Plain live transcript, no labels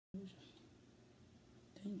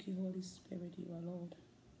Thank you, Holy Spirit, you are Lord.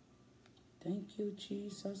 Thank you,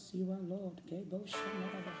 Jesus, you are Lord.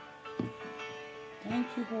 Thank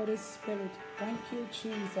you, Holy Spirit. Thank you,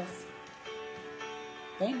 Jesus.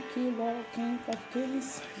 Thank you, Lord, King of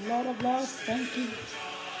Kings, Lord of Lords. Thank you.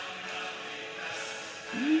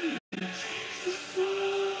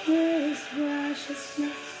 His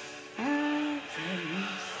righteousness, I can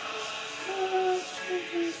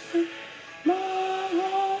more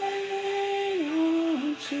holy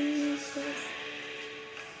on Jesus.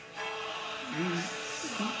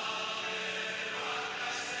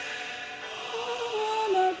 All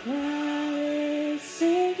the praise,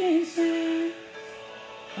 singing song.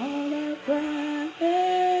 All the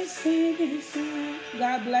praise, singing song.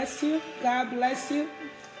 God bless you. God bless you.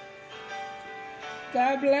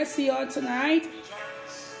 God bless you all tonight.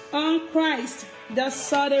 On Christ, the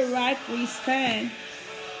solid rock we stand.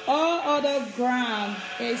 All other ground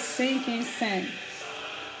is sinking sand.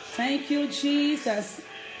 Thank you, Jesus.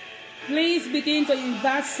 Please begin to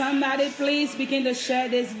invite somebody. Please begin to share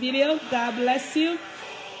this video. God bless you.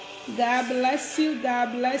 God bless you.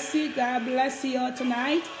 God bless you. God bless you all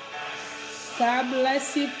tonight. God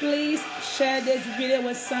bless you. Please share this video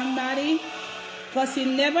with somebody. Because you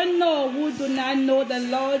never know who do not know the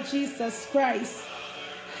Lord Jesus Christ.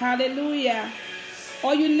 Hallelujah.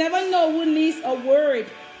 Or you never know who needs a word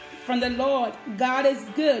from the Lord. God is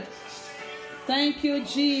good. Thank you,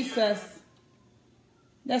 Jesus.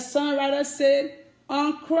 The songwriter said,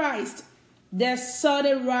 on Christ, the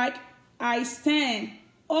solid rock I stand.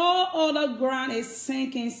 All other ground is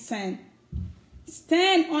sinking sand.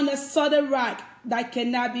 Stand on the solid rock that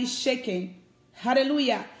cannot be shaken.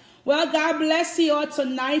 Hallelujah. Well, God bless you all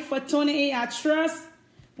tonight for tuning in. I trust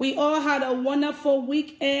we all had a wonderful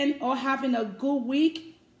weekend or having a good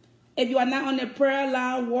week. If you are not on the prayer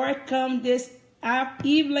line, welcome this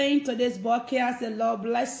evening to this broadcast. The Lord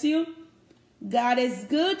bless you. God is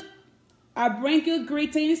good. I bring you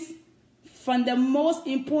greetings from the most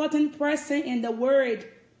important person in the world,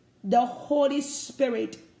 the Holy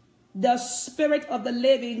Spirit, the Spirit of the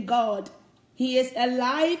living God. He is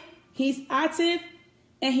alive, He's active,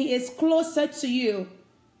 and He is closer to you.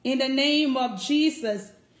 In the name of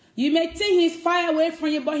Jesus. You may think He's far away from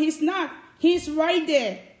you, but He's not. He's right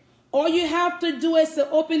there. All you have to do is to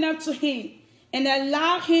open up to Him and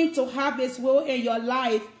allow Him to have His will in your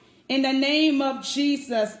life. In the name of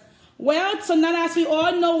Jesus. Well, tonight, as we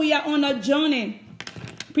all know, we are on a journey,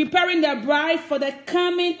 preparing the bride for the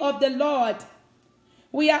coming of the Lord.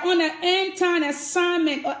 We are on an end-time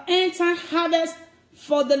assignment or end-time harvest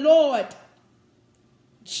for the Lord.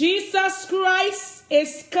 Jesus Christ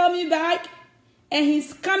is coming back, and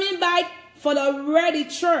He's coming back for the ready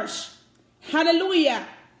church. Hallelujah.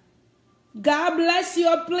 God bless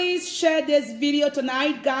you. Please share this video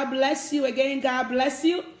tonight. God bless you again. God bless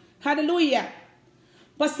you. Hallelujah.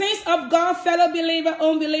 But saints of God, fellow believers,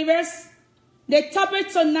 unbelievers, the topic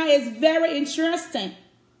tonight is very interesting.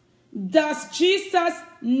 Does Jesus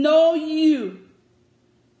know you?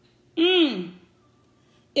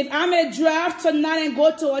 If I may drive tonight and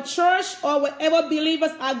go to a church or wherever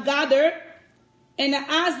believers are gathered, and I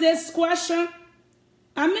ask this question,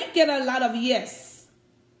 I may get a lot of yes.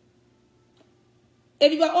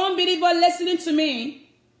 If you are unbeliever listening to me,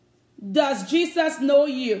 does Jesus know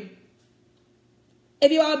you?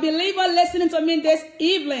 If you are a believer listening to me this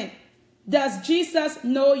evening, does Jesus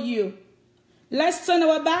know you? Let's turn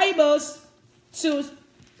our Bibles to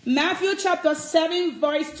Matthew chapter 7,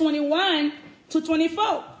 verse 21 to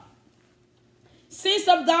 24. Saints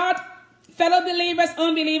of God, fellow believers,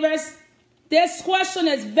 unbelievers, this question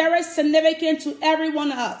is very significant to every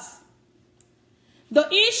one of us.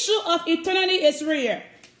 The issue of eternity is real.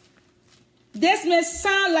 This may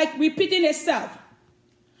sound like repeating itself,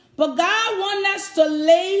 but God wants us to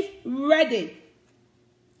live ready.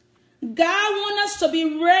 God wants us to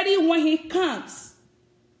be ready when He comes.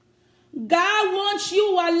 God wants you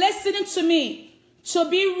who are listening to me to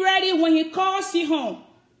be ready when He calls you home.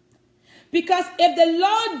 Because if the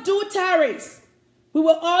Lord do tarries, we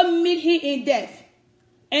will all meet Him in death.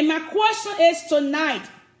 And my question is tonight,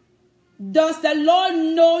 does the Lord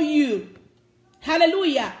know you?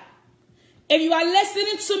 Hallelujah. If you are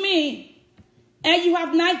listening to me and you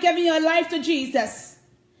have not given your life to Jesus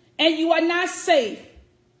and you are not saved,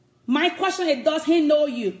 my question is, does He know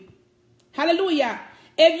you? Hallelujah.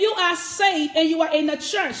 If you are saved and you are in the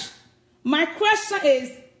church, my question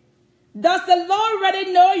is, does the Lord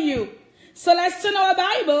already know you? So let's turn our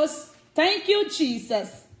Bibles, thank you,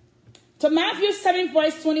 Jesus, to Matthew 7,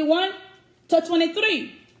 verse 21 to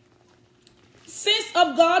 23. Saints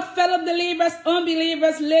of God, fellow believers,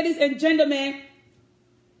 unbelievers, ladies and gentlemen,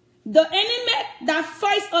 The enemy that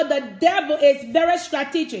fights or the devil is very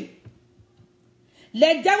strategic.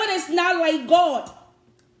 The devil is not like God.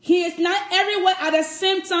 He is not everywhere at the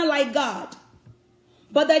same time like God.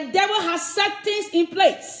 But the devil has set things in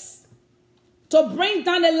place to bring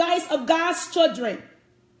down the lives of God's children.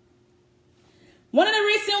 One of the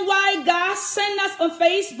reasons why God sent us on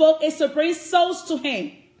Facebook is to bring souls to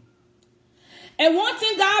him. And one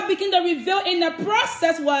thing God began to reveal in the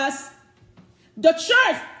process was the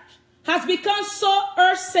church has become so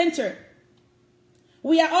earth-centered.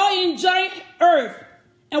 We are all enjoying earth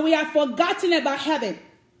and we have forgotten about heaven.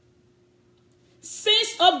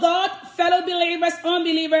 Saints of God, fellow believers,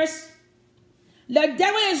 unbelievers, the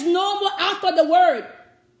devil is no more after the word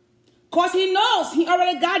because he knows he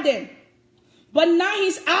already got them. But now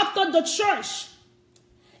he's after the church.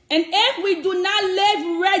 And if we do not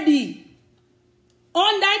live ready,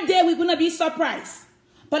 on that day we're going to be surprised.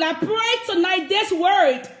 But I pray tonight this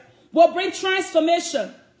word will bring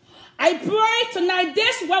transformation. I pray tonight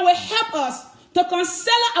this word will help us to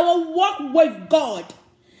consider our walk with God.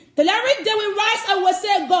 That every day we rise and we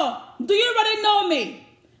say, God, do you already know me?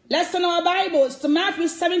 Let's turn our Bibles to Matthew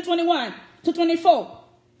 7:21 to 24.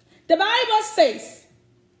 The Bible says,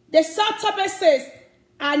 the subtopic says,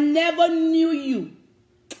 I never knew you.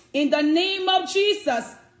 In the name of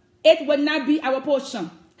Jesus, it will not be our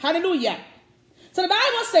portion. Hallelujah. So the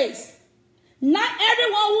Bible says, not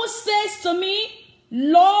everyone who says to me,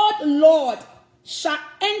 Lord, Lord, shall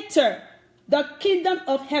enter the kingdom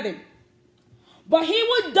of heaven, but he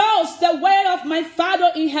who does the will of my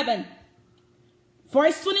Father in heaven.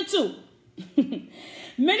 Verse 22.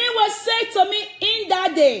 Many will say to me in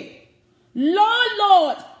that day, Lord,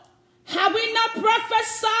 Lord, have we not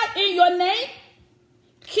prophesied in your name,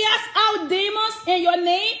 cast out demons in your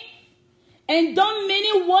name, and done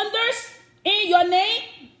many wonders in your name?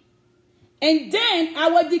 And then I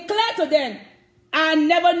will declare to them, I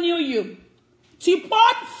never knew you.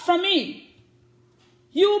 Depart from me.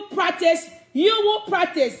 You will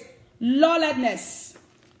practice lawlessness.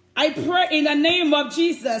 I pray in the name of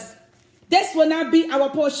Jesus, this will not be our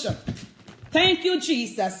portion. Thank you,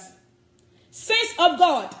 Jesus. Saints of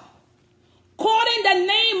God, calling the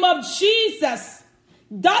name of Jesus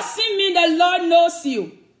doesn't mean the Lord knows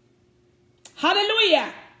you.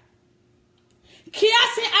 Hallelujah.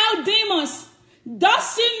 Casting out demons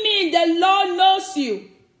doesn't mean the Lord knows you.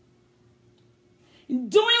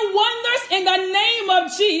 Doing wonders in the name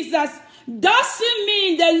of Jesus doesn't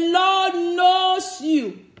mean the Lord knows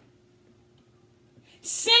you.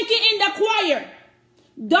 Singing in the choir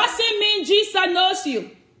doesn't mean Jesus knows you.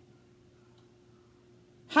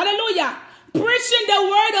 Hallelujah. Preaching the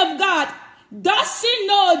word of God doesn't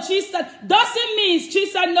mean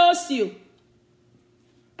Jesus knows you.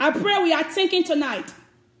 I pray we are thinking tonight.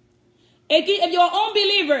 Again, if you're an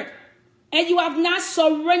unbeliever and you have not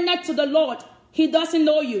surrendered to the Lord, he doesn't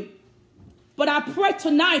know you. But I pray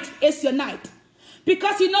tonight is your night.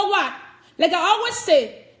 Because you know what? Like I always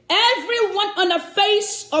say, everyone on the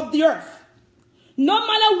face of the earth, no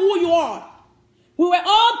matter who you are, we were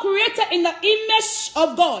all created in the image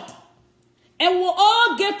of God. And we will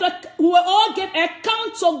all give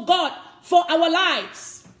account to God for our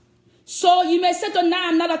lives. So you may say tonight,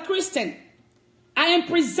 I'm not a Christian. I am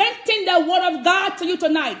presenting the word of God to you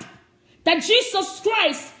tonight. That Jesus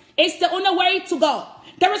Christ is the only way to God.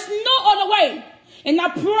 There is no other way. And I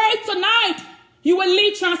pray tonight you will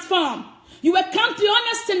leave transformed. You will come to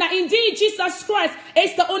understand that indeed Jesus Christ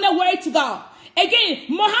is the only way to God. Again,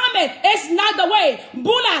 Muhammad is not the way.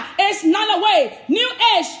 Buddha is not the way. New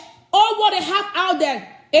Age, all what they have out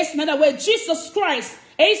there is not the way. Jesus Christ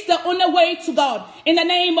is the only way to God. In the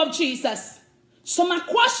name of Jesus. So my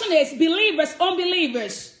question is, believers,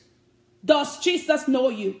 unbelievers, does Jesus know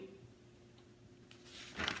you?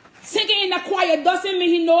 Singing in the choir doesn't mean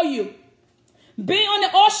he knows you. Being on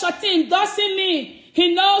the usher team doesn't mean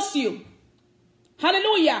he knows you.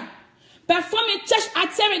 Hallelujah. Performing church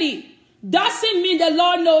activity doesn't mean the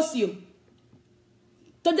Lord knows you.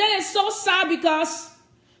 Today is so sad because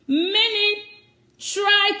many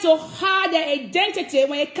try to hide their identity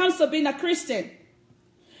when it comes to being a Christian.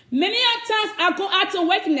 Many times I go out to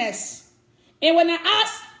witness, and when I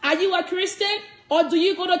ask, are you a Christian or do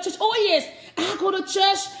you go to church? Oh yes, I go to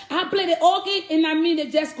church, I play the organ, and I mean they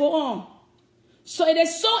just go on. So it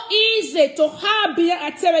is so easy to hide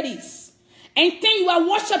behind activities and think you are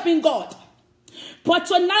worshiping God. But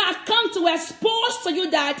tonight I come to expose to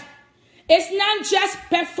you that it's not just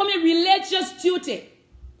performing religious duty.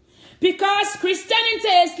 Because Christianity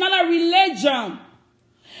is not a religion.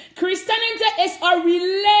 Christianity is a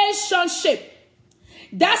relationship.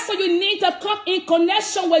 That's why you need to come in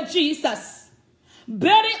connection with Jesus.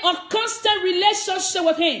 building a constant relationship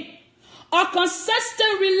with him, a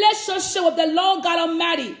consistent relationship with the Lord God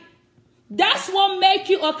Almighty. That's what makes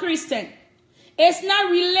you a Christian. It's not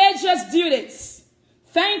religious duties.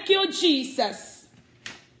 Thank you, Jesus.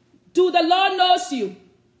 Do the Lord knows you?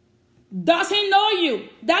 Does he know you?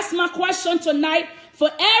 That's my question tonight for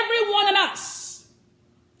every one of us.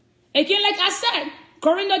 Again, like I said,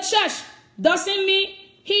 going to church doesn't mean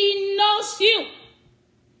he knows you.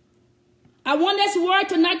 I want this word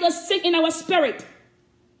tonight to sink in our spirit.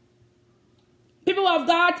 People of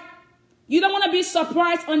God, you don't want to be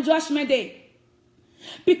surprised on Judgment Day.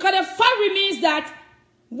 Because the fact remains that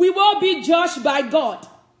we will be judged by God.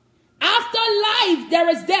 After life, there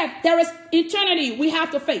is death. There is eternity we have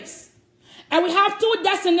to face. And we have two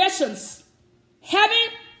destinations,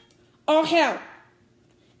 heaven or hell.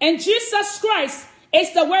 And Jesus Christ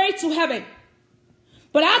is the way to heaven.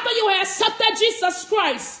 But after you have accepted Jesus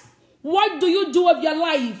Christ, what do you do with your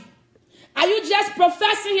life? Are you just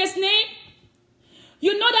professing his name?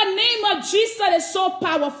 You know the name of Jesus is so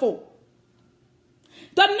powerful.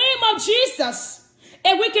 The name of Jesus,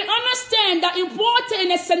 if we can understand the importance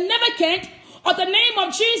and the significance of the name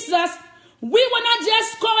of Jesus, we will not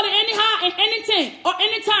just call it anyhow and anything or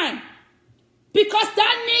anytime. Because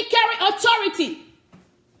that name carries authority.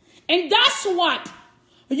 And that's what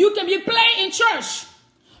you can be playing in church.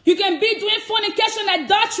 You can be doing fornication,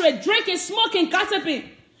 adultery, drinking, smoking, gossiping,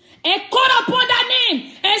 and call upon that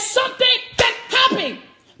name, and something can happen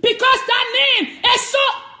because that name is so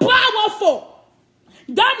powerful.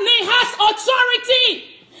 That name has authority.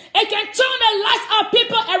 It can turn the lives of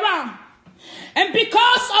people around. And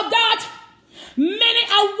because of that, many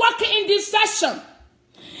are walking in deception.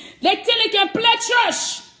 They think they can play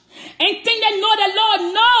church and think they know the Lord.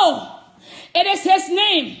 No, it is his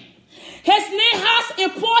name. His name has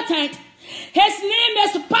importance. His name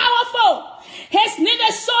is powerful. His name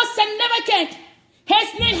is so significant.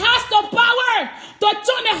 His name has the power to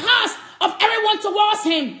turn the hearts of everyone towards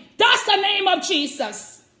him. That's the name of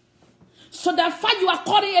Jesus. So the fact you are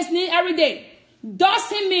calling his name every day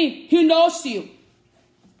doesn't mean he knows you.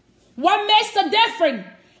 What makes the difference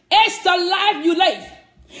is the life you live.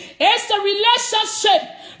 It's the relationship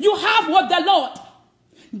you have with the Lord.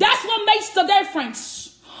 That's what makes the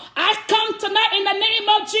difference. I come tonight in the name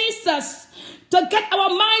of Jesus to get our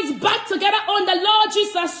minds back together on the Lord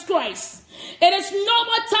Jesus Christ. It is no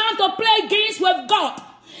more time to play games with God.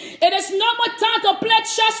 It is no more time to play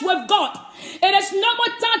chess with God. It is no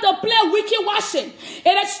more time to play wicked washing.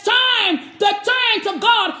 It is time to turn to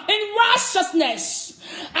God in righteousness.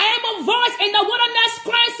 I am a voice in the wilderness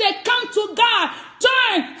crying, say, come to God.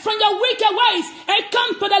 Turn from your wicked ways and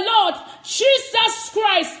come to the Lord. Jesus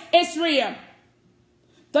Christ is real.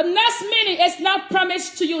 The next minute is not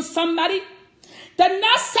promised to you, somebody. The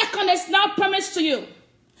next second is not promised to you.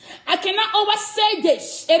 I cannot always say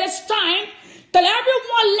this. It is time that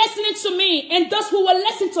everyone listening to me and those who will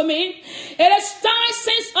listen to me, it is time,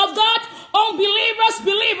 saints of God, unbelievers,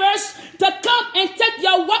 believers, to come and take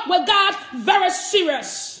your walk with God very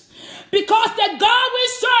serious. Because the God we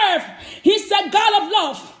serve, he's a God of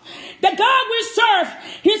love. The God we serve,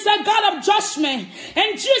 he's a God of judgment.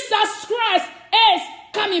 And Jesus Christ is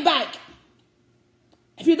coming back.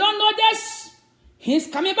 If you don't know this, he's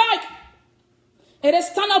coming back. It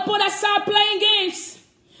is time to put aside playing games.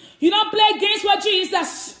 You don't play games with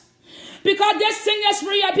Jesus. Because this thing is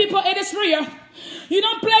real, people. It is real. You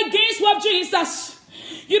don't play games with Jesus.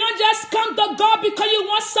 You don't just come to God because you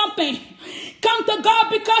want something. Come to God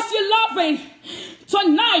because you love him.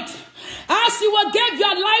 Tonight, as you will give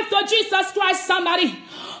your life to Jesus Christ, somebody.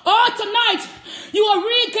 Or tonight, you will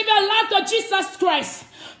really give your life to Jesus Christ.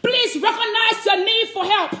 Please recognize your need for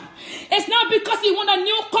help. It's not because you want a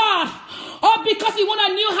new car or because you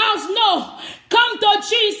want a new house. No. Come to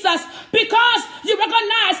Jesus because you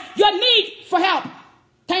recognize your need for help.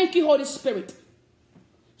 Thank you, Holy Spirit.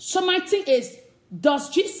 So my thing is, does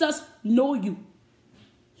Jesus know you?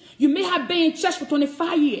 You may have been in church for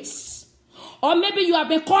 25 years. Or maybe you have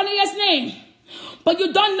been calling his name. But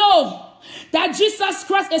you don't know that Jesus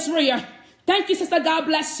Christ is real. Thank you, sister. God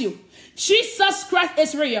bless you. Jesus Christ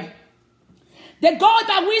is real. The God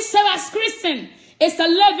that we serve as Christians is the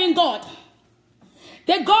living God.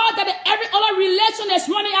 The God that every other religion is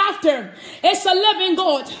running after is a living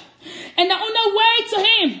God. And the only way to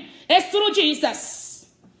him is through Jesus.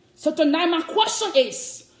 So tonight my question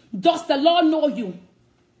is, does the Lord know you?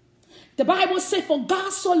 The Bible says, for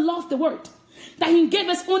God so loved the world that he gave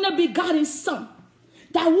his only begotten son.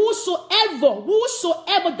 That whosoever,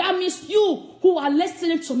 that means you who are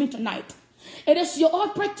listening to me tonight. It is your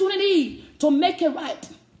opportunity to make it right.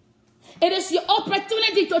 It is your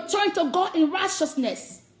opportunity to turn to God in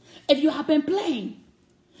righteousness if you have been playing.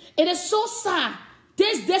 It is so sad.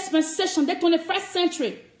 This dispensation, the 21st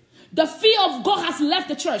century, the fear of God has left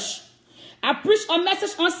the church. I preached a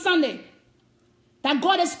message on Sunday that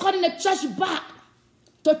God is calling the church back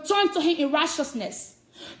to turn to him in righteousness.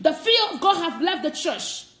 The fear of God has left the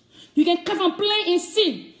church. You can come and play in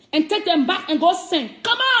sin and take them back and go sin.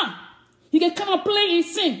 Come on. You can come and play in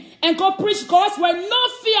sin and go preach God's word. No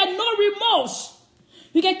fear, no remorse.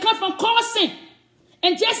 You can come from cursing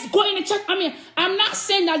and just go in the church. I mean, I'm not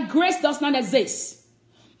saying that grace does not exist.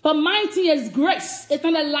 But my thing is grace. It's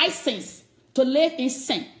not a license to live in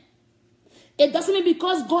sin. It doesn't mean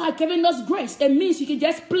because God has given us grace. It means you can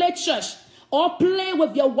just play church or play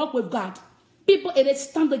with your walk with God. People, it is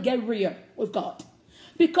time to get real with God.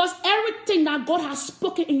 Because everything that God has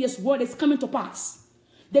spoken in his word is coming to pass.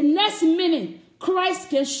 The next minute, Christ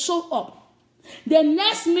can show up. The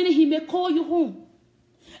next minute, he may call you home.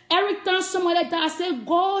 Every time somebody dies, I say,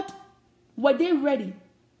 God, were they ready?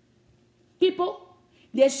 People,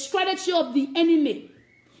 the strategy of the enemy,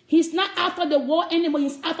 he's not after the world anymore,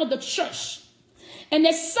 he's after the church. And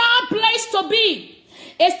the sad place to be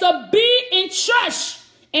is to be in church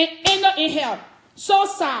and end up in hell. So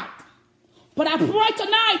sad. But I pray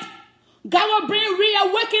tonight, God will bring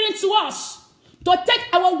reawakening to us to take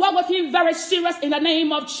our walk with him very serious in the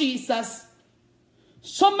name of Jesus.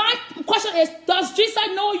 So my question is, does Jesus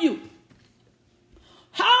know you?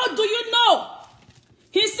 How do you know?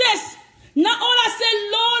 He says, not all that say,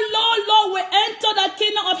 Lord, Lord, Lord, will enter the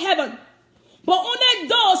kingdom of heaven, but only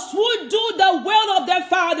those who do the will of their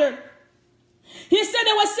Father. He said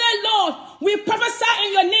they will say, Lord, we prophesy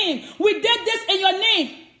in your name. We did this in your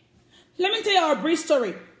name. Let me tell you a brief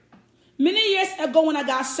story. Many years ago when I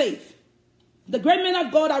got saved, the great man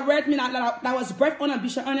of God that read me that was breath on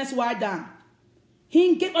Bishop Ernest White down,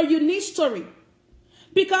 he gave a unique story.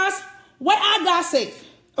 Because when I got saved,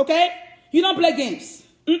 okay, you don't play games.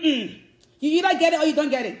 You either get it or you don't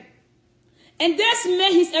get it. And this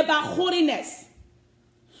man, he's about holiness.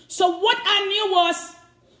 So what I knew was,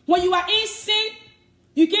 when you are in sin,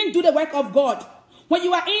 you can't do the work of God. When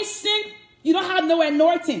you are in sin, you don't have no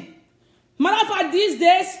anointing. Matter of fact, these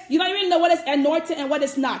days, you don't even know what is anointing and what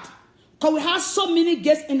is not. Because we have so many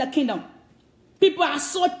gifts in the kingdom. People are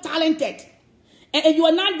so talented. And if you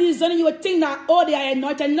are not discerning, you would think that, oh, they are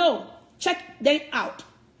anointed. No. Check them out.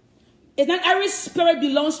 It's not every spirit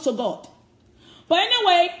belongs to God. But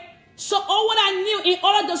anyway, so all what I knew, in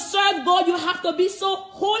order to serve God, you have to be so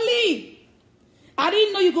holy. I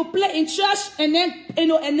didn't know you could play in church and then,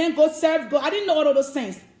 and then go serve God. I didn't know all of those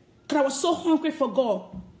things. Because I was so hungry for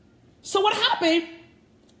God. So what happened?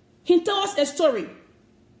 He told us a story.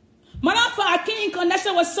 Matter of fact, I came in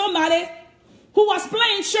connection with somebody who was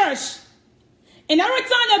playing church. And every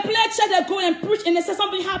time they play church, they go and preach and they say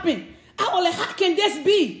something happened. I was like, how can this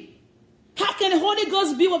be? How can the Holy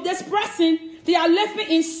Ghost be with this person? They are living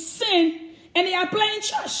in sin and they are playing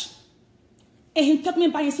church. And he took me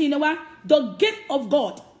back and said, you know what? The gift of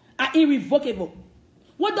God are irrevocable.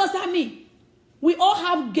 What does that mean? We all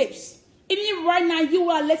have gifts. Even right now, you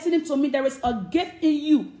are listening to me, there is a gift in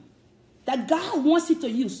you that God wants you to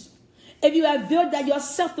use. If you avail that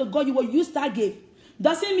yourself to God, you will use that gift.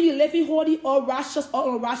 Doesn't mean you're living holy or righteous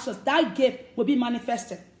or unrighteous. That gift will be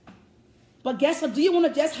manifested. But guess what? Do you want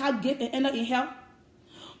to just have gift and end up in hell?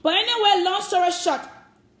 But anyway, long story short,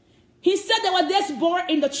 he said there was this boy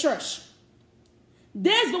in the church.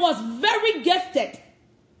 This boy was very gifted,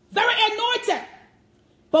 very anointed.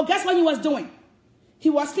 But guess what he was doing? He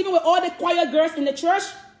was sleeping with all the choir girls in the church.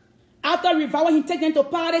 After revival, he take them to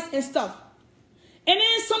parties and stuff. And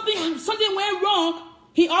then something went wrong.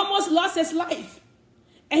 He almost lost his life.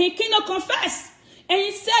 And he came to confess. And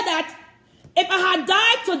he said that if I had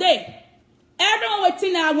died today, everyone would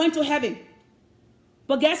think that I went to heaven.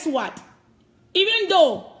 But guess what? Even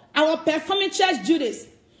though I was performing church duties,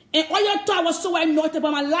 and all your thought was so anointed,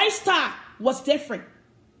 but my lifestyle was different.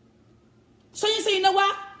 So you say, you know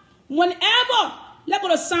what? Whenever, let's go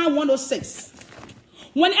to Psalm 106.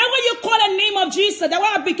 Whenever you call the name of Jesus, that's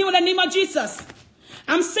why I begin with the name of Jesus.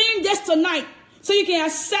 I'm saying this tonight so you can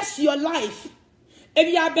assess your life. If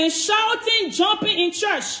you have been shouting, jumping in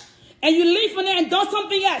church, and you leave from there and do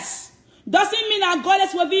something else, doesn't mean that God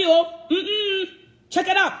is with you. Check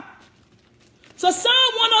it out. So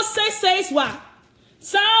Psalm 106 says what?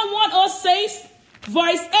 Psalm 106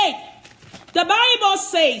 verse 8. The Bible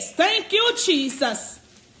says, thank you, Jesus.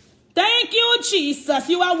 Thank you, Jesus.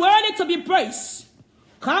 You are worthy to be praised.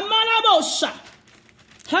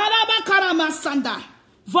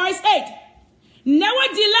 Verse 8.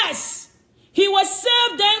 Nevertheless, he will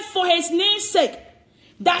save them for his name's sake.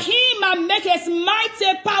 that he might make his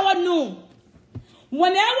mighty power known.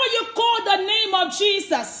 Whenever you call the name of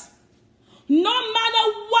Jesus, no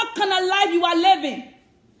matter what kind of life you are living,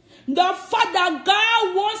 the fact that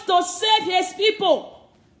God wants to save his people,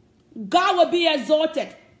 God will be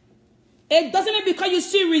exalted. It doesn't mean because you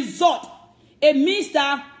see result, it means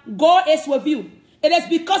that God is with you. It is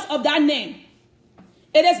because of that name.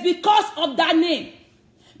 It is because of that name.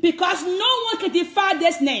 Because no one can defy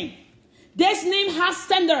this name. This name has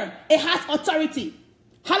standard. It has authority.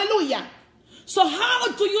 Hallelujah. So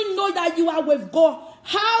how do you know that you are with God?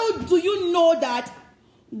 How do you know that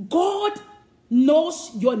God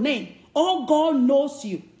knows your name or God knows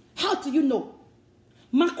you? How do you know?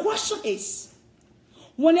 My question is,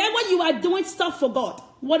 whenever you are doing stuff for God,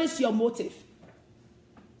 what is your motive?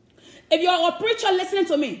 If you are a preacher listening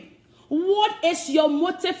to me, what is your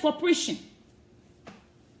motive for preaching?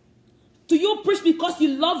 Do you preach because you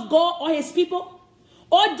love God or his people?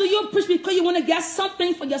 Or do you preach because you want to get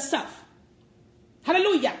something for yourself?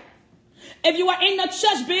 Hallelujah. If you are in the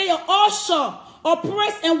church being an usher or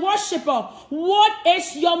praise and worshiper, what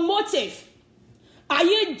is your motive? Are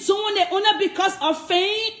you doing it only because of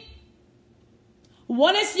fame?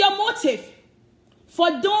 What is your motive for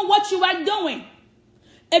doing what you are doing?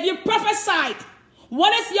 If you prophesied,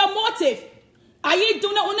 what is your motive? Are you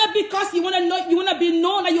doing it only because you want to know, you want to be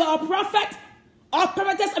known that you are a prophet or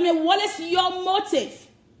prophetess? I mean, what is your motive?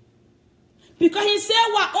 Because he said,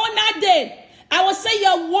 "What on that day, I will say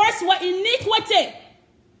your words were iniquity."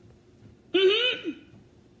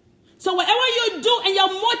 So whatever you do and your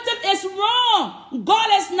motive is wrong, God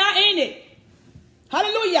is not in it.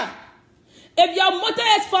 Hallelujah. If your motive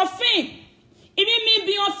is for fame, even me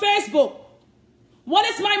being on Facebook, what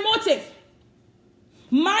is my motive?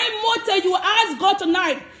 My motive, you ask God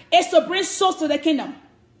tonight, is to bring souls to the kingdom.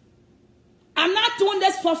 I'm not doing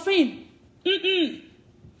this for fame.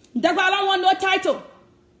 That's why I don't want no title.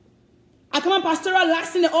 I come on pastoral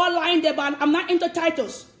last in the all line there, but I'm not into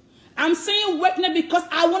titles. I'm saying witness because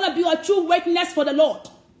I want to be a true witness for the Lord.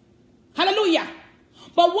 Hallelujah.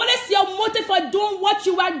 But what is your motive for doing what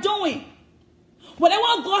you are doing?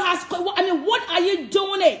 Whatever God has, what are you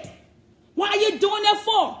doing it? What are you doing it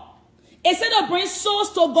for? Is it to bring souls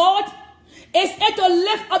to God? Is it to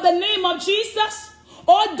lift up the name of Jesus?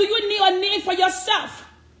 Or do you need a name for yourself?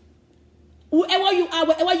 Whoever you are,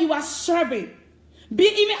 wherever you are serving, be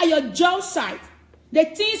even at your job site, the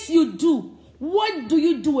things you do, what do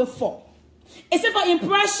you do it for? Is it for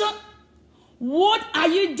impression? What are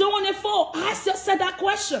you doing it for? Ask yourself that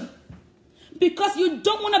question. Because you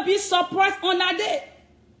don't want to be surprised on that day.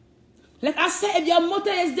 Like I said, if your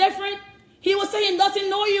motive is different, he will say he doesn't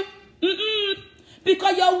know you.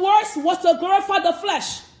 Because your words was to glorify the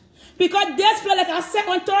flesh. Because this flesh, like I said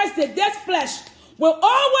on Thursday, this flesh will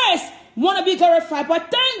always want to be glorified. But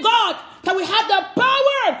thank God that we have the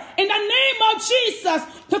power in the name of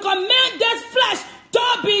Jesus to command this flesh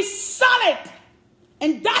to be solid.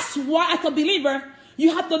 And that's why as a believer,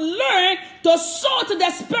 you have to learn to sow to the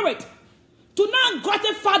spirit. Do not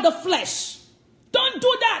gratify the flesh. Don't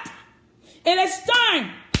do that. It is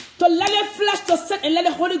time to let the flesh to sit and let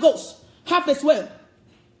the Holy Ghost have his will.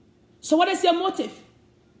 So what is your motive?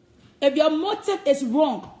 If your motive is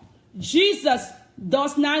wrong, Jesus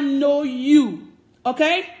does not know you.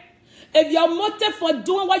 Okay? If your motive for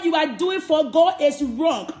doing what you are doing for God is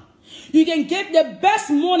wrong, you can give the best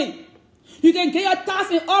money. You can give your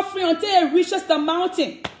tithes and offering until it reaches the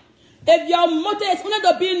mountain. If your motive is only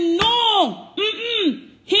to be known,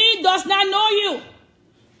 he does not know you.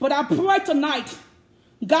 But I pray tonight,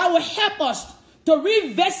 God will help us to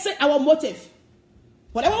revisit our motive.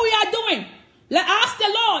 Whatever we are doing, let's ask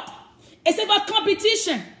the Lord. Is it for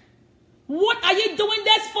competition? What are you doing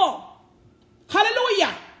this for?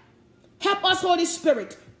 Hallelujah. Help us, Holy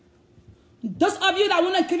Spirit. Those of you that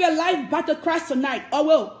want to give your life back to Christ tonight, or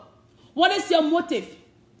will, what is your motive?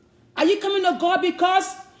 Are you coming to God because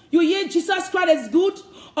you hear Jesus Christ is good?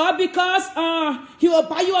 Or because he will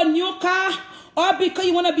buy you a new car? Or because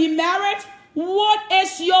you want to be married? What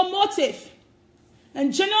is your motive?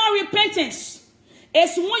 And genuine repentance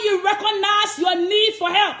is when you recognize your need for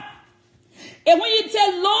help. And when you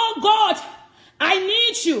tell Lord God, I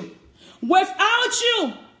need you. Without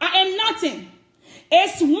you, I am nothing.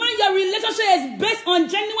 It's when your relationship is based on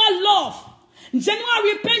genuine love, genuine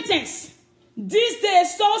repentance. These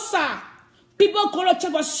days, so sad. People go to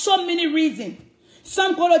church for so many reasons.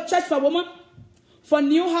 Some go to church for women, for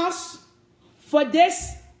new house, for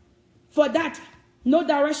this, for that. No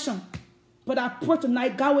direction. But I pray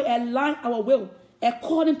tonight, God will align our will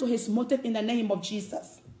according to his motive in the name of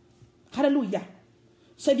Jesus. Hallelujah.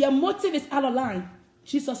 So if your motive is out of line,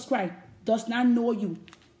 Jesus Christ, does not know you.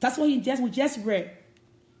 That's what we just read.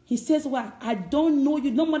 He says, well, I don't know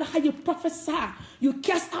you. No matter how you prophesy, you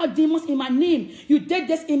cast out demons in my name. You did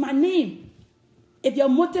this in my name. If your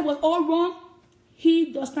motive was all wrong,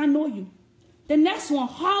 he does not know you. The next one,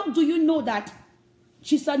 how do you know that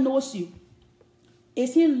Jesus knows you?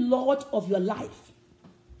 Is he Lord of your life?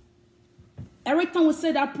 Every time we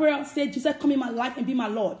say that prayer, say, Jesus, come in my life and be my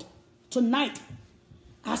Lord. Tonight,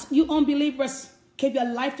 as you unbelievers give your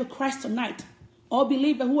life to Christ tonight, or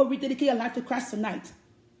believers who will rededicate your life to Christ tonight,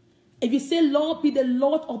 if you say, Lord, be the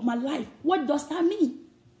Lord of my life, what does that mean?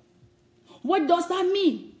 What does that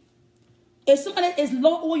mean? If somebody is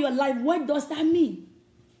Lord over your life, what does that mean?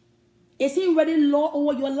 Is he really Lord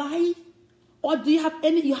over your life? Or do you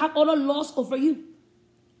have other laws over you?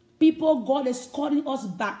 People, God is calling us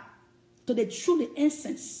back to the true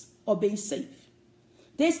essence of being saved.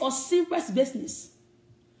 There's a serious business.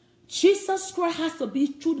 Jesus Christ has to be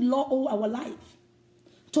true Lord over our life.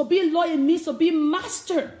 To be Lord, it means to be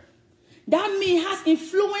master. That means he has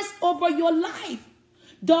influence over your life.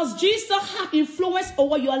 Does Jesus have influence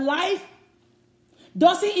over your life?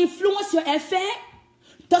 Does he influence your affair?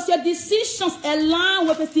 Does your decisions align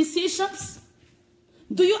with his decisions?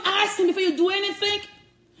 Do you ask him before you do anything?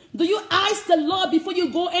 Do you ask the Lord before you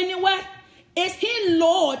go anywhere? Is he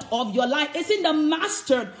Lord of your life? Is he the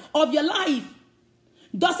master of your life?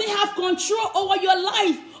 Does he have control over your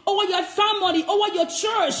life, over your family, over your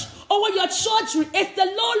church, over your children? It's the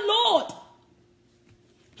Lord.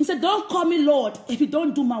 He said, don't call me Lord if you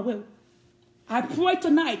don't do my will. I pray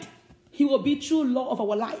tonight he will be true Lord of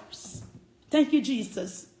our lives. Thank you,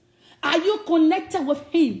 Jesus. Are you connected with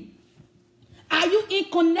him? Are you in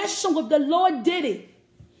connection with the Lord daily?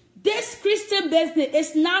 This Christian business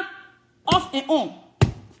is not off and on.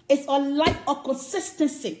 It's a life of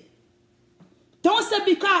consistency. Don't say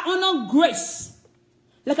because I honor grace.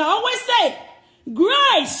 Like I always say,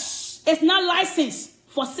 grace is not license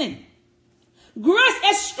for sin. Grace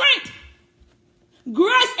is strength.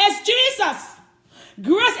 Grace is Jesus.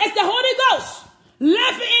 Grace is the Holy Ghost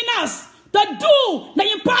living in us to do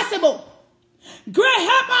the impossible. Grace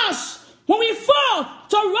help us when we fall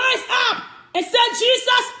to rise up and say,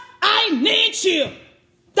 Jesus, I need you.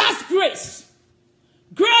 That's grace.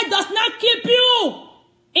 Grace does not keep you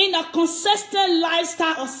in a consistent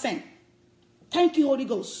lifestyle of sin. Thank you, Holy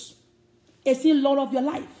Ghost. Is he Lord of your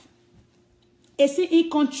life? Is he in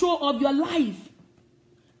control of your life?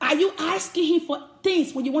 Are you asking him for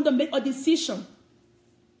things when you want to make a decision?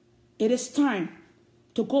 It is time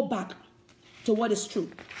to go back to what is true.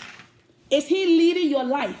 Is he leading your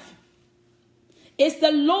life? Is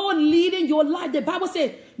the Lord leading your life? The Bible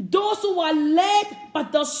says, those who are led by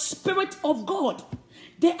the Spirit of God,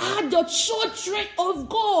 they are the children of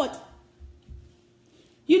God.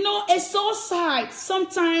 You know, it's so sad.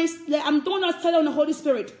 Sometimes, I'm doing a study on the Holy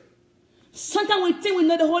Spirit. Sometimes we think we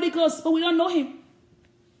know the Holy Ghost, but we don't know him.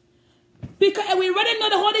 Because if we really know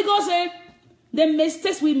the Holy Ghost, the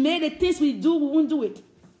mistakes we made, the things we do, we won't do it.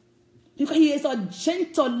 Because he is a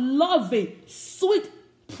gentle, loving, sweet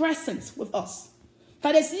presence with us.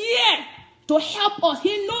 That is here to help us.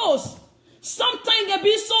 He knows. Sometimes it can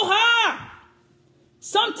be so hard.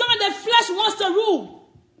 Sometimes the flesh wants to rule.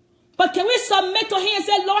 But can we submit to him and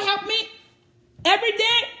say, Lord, help me? Every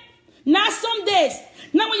day? Not some days.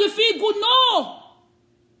 Not when you feel good. No.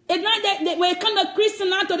 It's not that when it comes to Christian,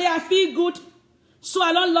 now today I feel good, so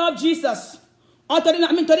I don't love Jesus. Or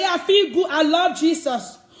today I feel good, I love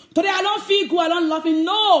Jesus. Today I don't feel good, I don't love him.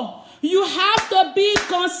 No. You have to be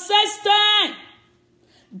consistent.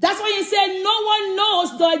 That's why he said, no one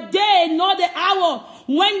knows the day nor the hour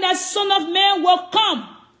when the Son of Man will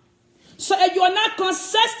come. So if you are not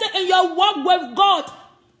consistent in your walk with God,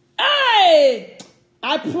 hey,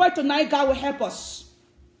 I pray tonight God will help us.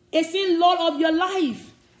 Is he Lord of your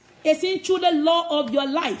life? Is he true the law of your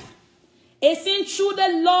life? Is he true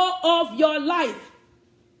the law of your life?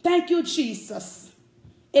 Thank you, Jesus.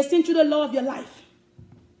 Is he true the law of your life?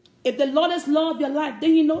 If the Lord is Lord of your life,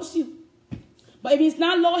 then he knows you. But if he's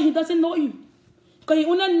not Lord, he doesn't know you. Because he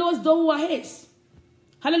only knows those who are his.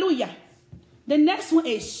 Hallelujah. The next one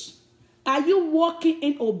is, are you walking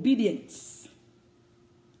in obedience?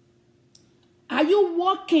 Are you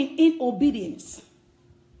walking in obedience?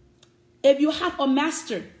 If you have a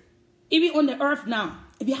master, even on the earth now,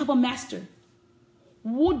 if you have a master,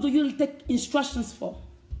 what do you take instructions for?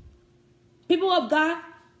 People of God,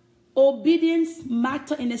 obedience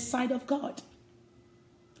matters in the sight of God.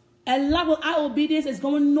 A lot of our obedience is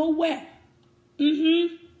going nowhere.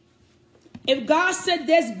 If God said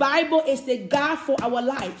this Bible is the God for our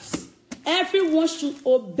lives, everyone should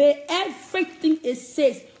obey everything it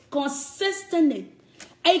says consistently.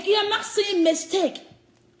 And I'm not saying mistake.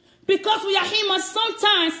 Because we are human,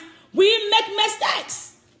 sometimes we make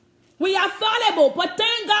mistakes. We are fallible, but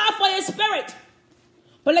thank God for His Spirit.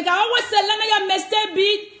 But like I always say, let your mistake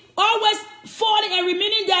be always falling and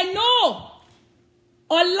remaining there. No.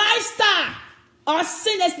 Our lifestyle, our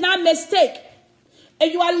sin is not mistake.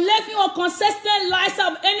 If you are living a consistent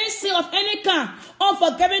lifestyle of any sin of any kind,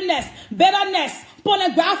 unforgiveness, bitterness,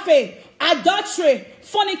 pornography, adultery,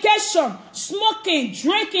 fornication, smoking,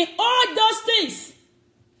 drinking, all those things.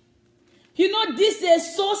 You know, this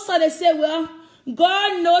is so sad. They say, well,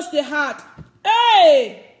 God knows the heart.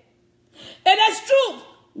 Hey! It is true.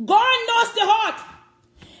 God knows the heart.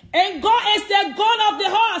 And God is the God of the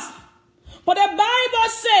heart. But the Bible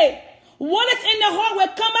says, what is in the heart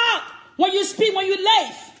will come out when you speak, when you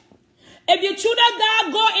live. If you truly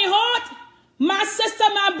got God in heart, my sister,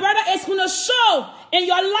 my brother, it's going to show in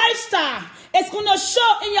your lifestyle. It's going to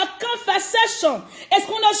show in your conversation. It's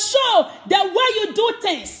going to show the way you do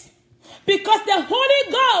things. Because the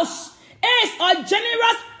Holy Ghost is a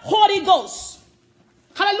generous Holy Ghost.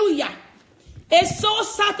 Hallelujah. It's so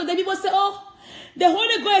sad that people say, oh, the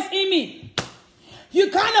Holy Ghost is in me.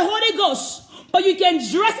 You got the Holy Ghost, but you can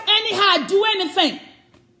dress anyhow, do anything.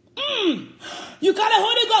 You got the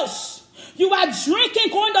Holy Ghost. You are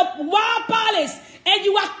drinking, going to wild palace, and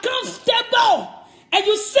you are comfortable. And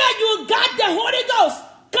you say you got the Holy Ghost.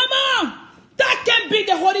 Come on. That can be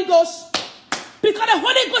the Holy Ghost. Because the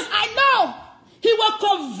Holy Ghost, I know, He will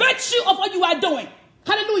convert you of what you are doing.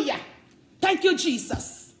 Hallelujah. Thank you,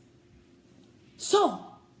 Jesus. So,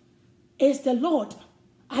 is the Lord,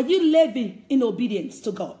 are you living in obedience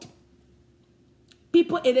to God?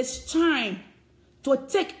 People, it is time to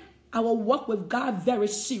take our walk with God very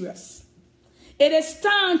serious. It is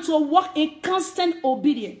time to walk in constant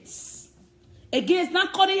obedience. Again, it's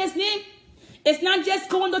not calling His name. It's not just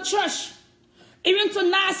going to church. Even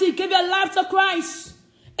tonight, as you give your life to Christ,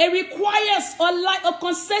 it requires a life of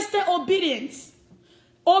consistent obedience.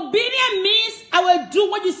 Obedience means I will do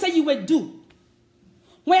what you say you will do.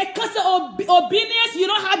 When it comes to obedience, you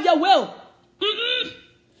don't have your will.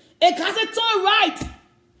 It has to turn right.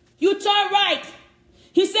 You turn right.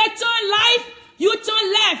 He said turn left, you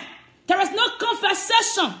turn left. There is no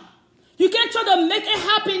conversation. You can't try to make it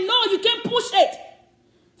happen. No, you can't push it.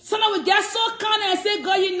 Someone will get so kind and say,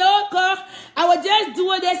 God, you know, God, I will just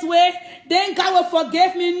do it this way. Then God will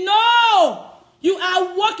forgive me. No. You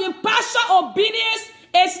are walking partial obedience.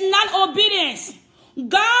 It's not obedience. God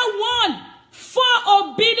wants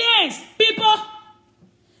full obedience. People,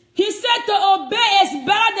 He said to obey is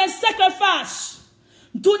better than sacrifice.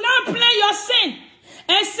 Do not play your sin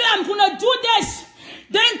and say, I'm going to do this.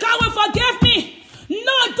 Then God will forgive me.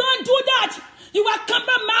 No, don't do that. You are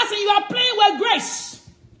compromising. You are playing with grace.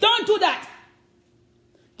 Don't do that.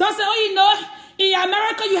 Don't say, oh, you know, in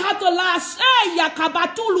America you have to last.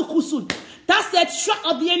 That's the trap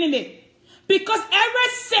of the enemy. Because every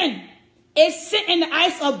sin is sin in the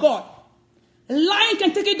eyes of God. Lying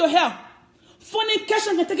can take you to hell.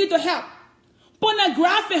 Fornication can take you to hell.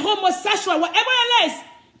 Pornography, homosexual, whatever it is,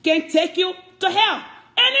 can take you to hell.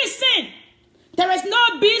 Any sin. There is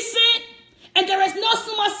no big sin and there is no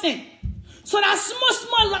small sin. So that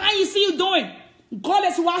small lie you see you doing, God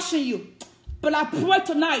is watching you. But I pray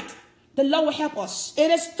tonight, the Lord will help us. It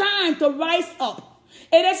is time to rise up.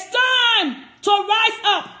 It is time to rise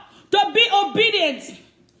up, to be obedient.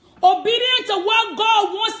 Obedient to what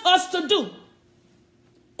God wants us to do.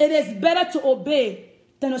 It is better to obey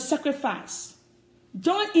than to sacrifice.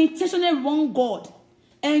 Don't intentionally wrong God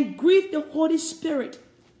and grieve the Holy Spirit.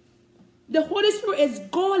 The Holy Spirit is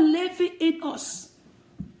God living in us.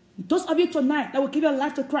 Those of you tonight that will give your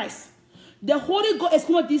life to Christ, the Holy God is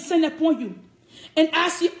going to descend upon you. And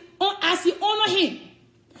as you honor Him,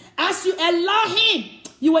 as you allow Him,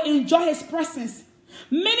 you will enjoy His presence.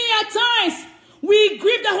 Many a times, we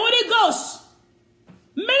grieve the Holy Ghost.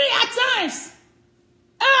 Many a times.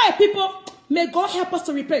 Hey, people, may God help us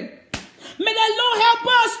to repent. May the Lord help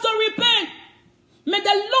us to repent. May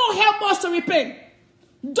the Lord help us to repent.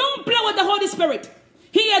 Don't play with the Holy Spirit.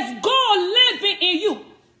 He is God living in you.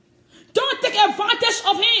 Don't take advantage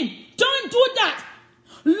of Him. Don't do that.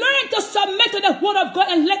 Learn to submit to the word of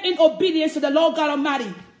God and live in obedience to the Lord God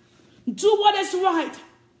Almighty. Do what is right.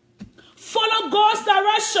 Follow God's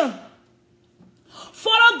direction.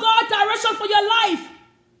 Follow God's direction for your life.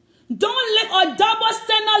 Don't live a double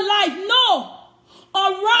standard life. No.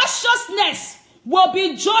 Unrighteousness will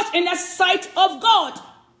be judged in the sight of God.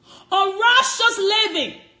 Unrighteous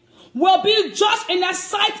living will be judged in the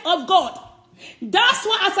sight of God. That's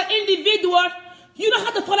why as an individual, you don't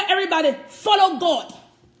have to follow everybody. Follow God.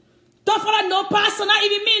 Don't follow no pastor, not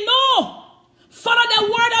even me. No. Follow the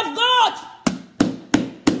word of God.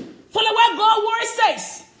 Follow what God's word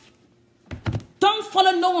says. Don't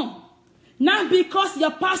follow no one. Not because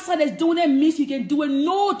your pastor is doing it means you can do it.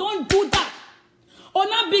 No, don't do that. Or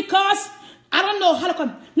not because, I don't know how to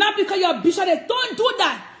come. Not because your bishop is. Don't do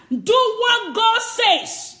that. Do what God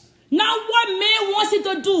says. Not what man wants you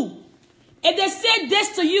to do. If they say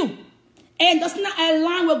this to you and it does not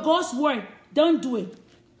align with God's word, don't do it.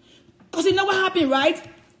 Because you know what happened, right?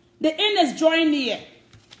 The end is drawing near.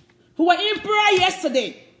 We were in prayer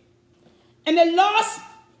yesterday. And the Lord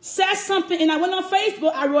said something, and I went on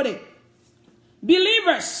Facebook, I wrote it.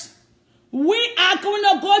 Believers, we are going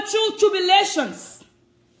to go through tribulations.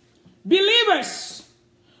 Believers,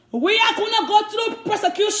 we are going to go through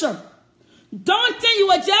persecution. Don't think you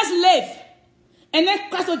will just live and then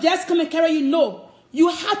Christ will just come and carry you. No, you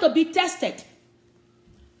have to be tested.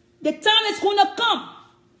 The time is going to come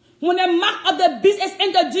when the mark of the beast is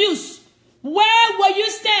introduced. Where will you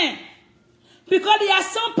stand? Because there are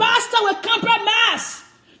some pastors will compromise.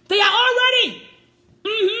 They are already.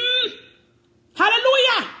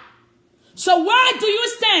 Hallelujah. So where do you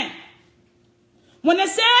stand? When they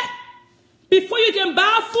say, before you can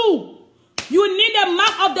buy food, you need the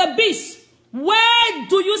mark of the beast. Where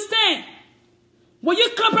do you stand? Will you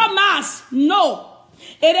compromise? No.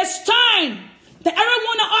 It is time that every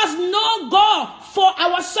one of us know God for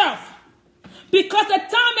ourselves. Because the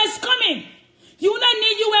time is coming. You don't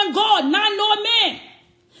need you and God, not no man.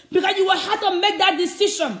 Because you will have to make that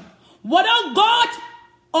decision. Whether God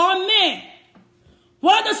or man.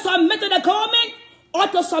 Whether to submit to the government or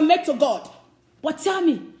to submit to God. But tell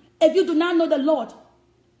me, if you do not know the Lord,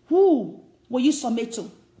 who will you submit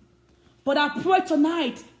to? But I pray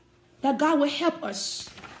tonight that God will help us.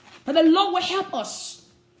 That the Lord will help us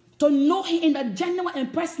to know Him in a genuine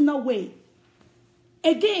and personal way.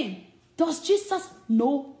 Again, does Jesus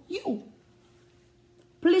know you?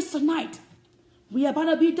 Please tonight, we are about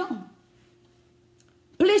to be done.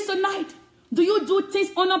 Please tonight, do you do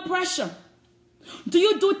things under pressure? Do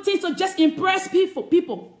you do things to just impress people?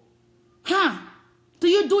 Do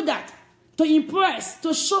you do that? To impress,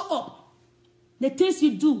 to show up? The things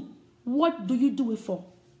you do, what do you do it for?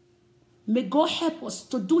 May God help us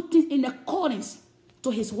to do things in accordance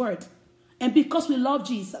to His word. And because we love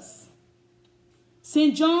Jesus.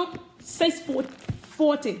 St. John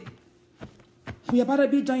 6:40. We are about to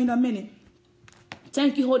be done in a minute.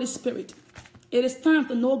 Thank you, Holy Spirit. It is time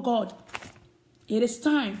to know God. It is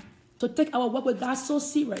time to take our work with God so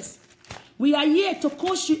serious. We are here to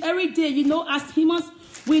coach you every day. You know, as humans,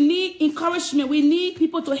 we need encouragement. We need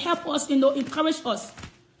people to help us, encourage us.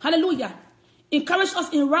 Hallelujah. Encourage us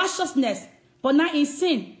in righteousness, but not in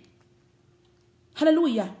sin.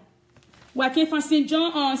 Hallelujah. Where I came from, St.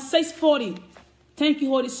 John 6:40. Thank you,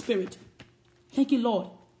 Holy Spirit. Thank you, Lord.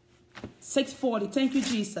 6:40. Thank you,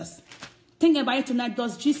 Jesus. Think about it tonight.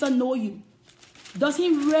 Does Jesus know you? Does He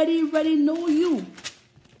really know you?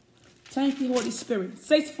 Thank you, Holy Spirit.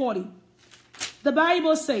 6:40. The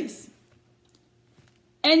Bible says,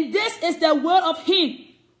 and this is the word of Him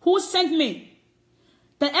who sent me,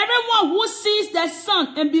 that everyone who sees the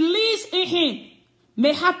Son and believes in Him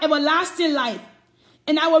may have everlasting life,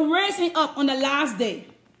 and I will raise him up on the last day.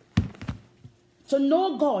 To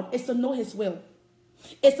know God is to know His will.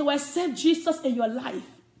 It's to accept Jesus in your life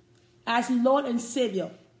as Lord and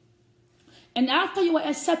Savior. And after you have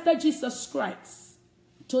accepted Jesus Christ,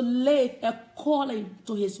 to live according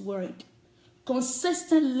to His word.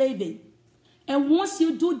 Consistent living. And once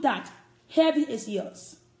you do that, heaven is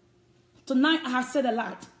yours. Tonight I have said a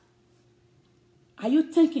lot. Are you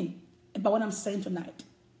thinking about what I'm saying tonight?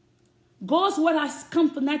 God's word has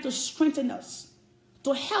come tonight to strengthen us,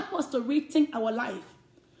 to help us to rethink our life.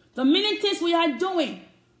 The many things we are doing,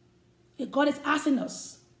 God is asking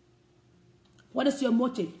us, what is your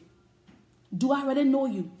motive? Do I really know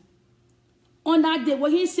you? On that day,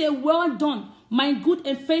 when He said, well done, my good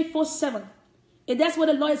and faithful servant, if that's what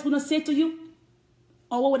the Lord is going to say to you,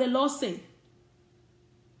 or what would the Lord say?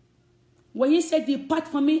 When He said, depart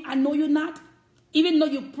from me, I know you not, even though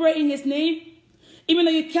you pray in His name, even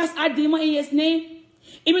though you cast out demons in His name,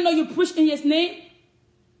 even though you preach in His name,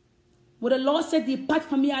 would the Lord say, depart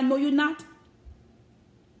from me, I know you not?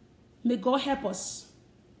 May God help us.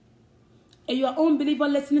 And you are unbeliever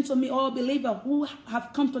listening to me, or believer who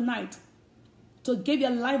have come tonight to give your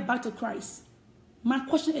life back to Christ. My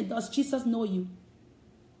question is, does Jesus know you?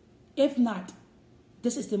 If not,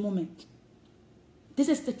 this is the moment. This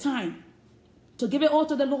is the time to give it all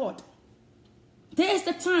to the Lord. There is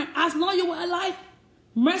the time. As long as you were alive,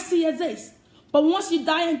 mercy exists. But once you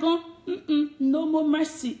die and gone, no more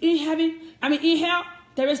mercy. In heaven, in hell,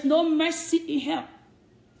 there is no mercy in hell.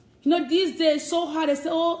 You know, these days it's so hard. They say,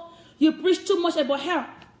 oh, you preach too much about hell.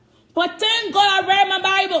 But thank God I read my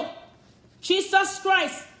Bible. Jesus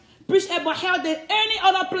Christ preached about hell than any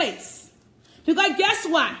other place. Because guess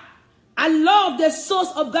what? I love the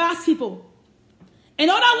souls of God's people. And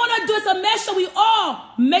all I want to do is to make sure we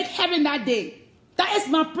all make heaven that day. That is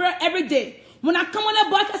my prayer every day. When I come on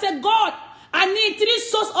the bus, I say, God, I need 3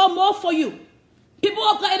 souls or more for you. People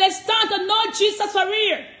of God, it is time to know Jesus for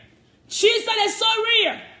real. Jesus is so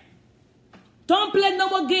real. Don't play no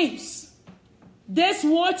more games. This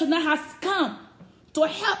word tonight has come to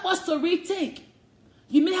help us to rethink.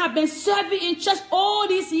 You may have been serving in church all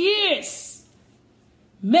these years.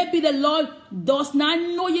 Maybe the Lord does not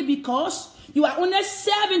know you because you are only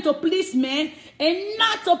serving to please men and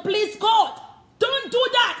not to please God. Don't do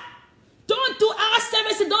that. Don't do our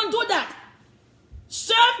service. Don't do that.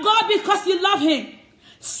 Serve God because you love Him.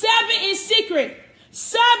 Serving in secret.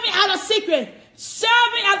 Serving out of secret.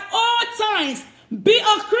 Serving at all times. Be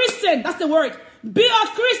a Christian. That's the word. Be a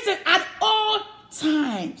Christian at all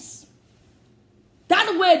times.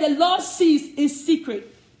 That way the Lord sees in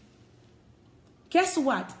secret. Guess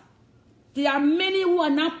what? There are many who are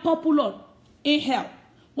not popular in hell.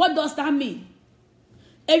 What does that mean?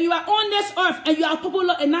 If you are on this earth and you are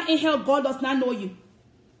popular and not in hell, God does not know you.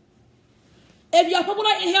 If you are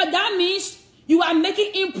popular in hell, that means you are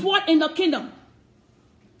making import in the kingdom.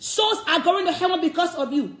 Souls are going to heaven because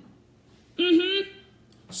of you.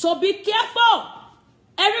 So be careful.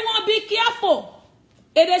 Everyone be careful.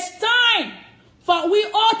 It is time for we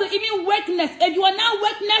all to even witness. If you are not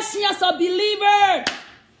witnessing as a believer,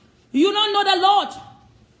 you don't know the Lord.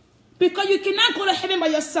 Because you cannot go to heaven by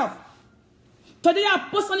yourself. Today I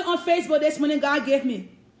posted something on Facebook this morning God gave me.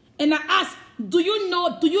 And I asked, do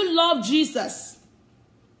you love Jesus?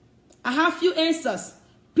 I have a few answers.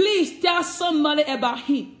 Please tell somebody about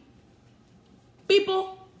Him.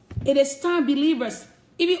 People, it is time, believers,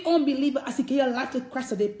 even unbelievers, as you give your life to Christ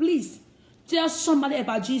today, please tell somebody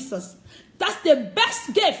about Jesus. That's the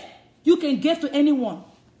best gift you can give to anyone.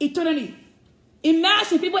 Eternity.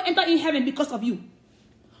 Imagine people enter in heaven because of you.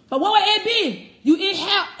 But what will it be? You in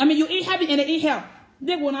hell. You in heaven and they in hell.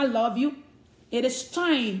 They will not love you. It is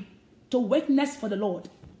time to witness for the Lord.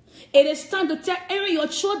 It is time to tell every your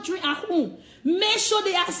children at home. Make sure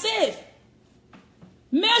they are safe.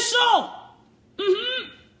 Make sure.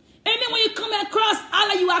 And then when you come across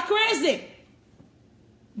Allah, you are crazy.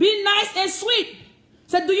 Be nice and sweet.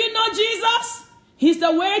 Say, do you know Jesus? He's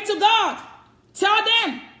the way to God. Tell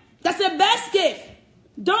them that's the best gift.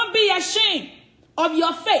 Don't be ashamed of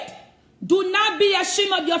your faith. Do not be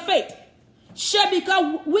ashamed of your faith. Sure,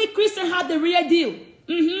 because we Christians have the real deal.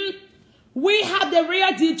 We have the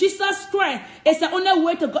real deal. Jesus Christ is the only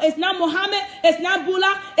way to go. It's not Muhammad. It's not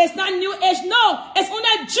Buddha. It's not New Age. No, it's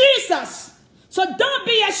only Jesus. So don't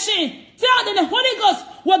be ashamed. Tell them the Holy Ghost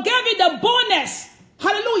will give you the bonus.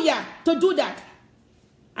 Hallelujah. To do that.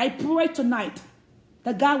 I pray tonight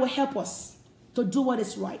that God will help us to do what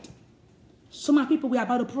is right. So many people, we are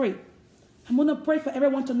about to pray. I'm going to pray for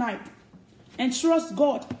everyone tonight and trust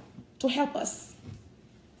God to help us.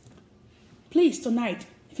 Please, tonight,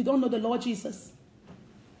 if you don't know the Lord Jesus,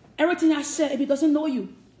 everything I said, if He doesn't know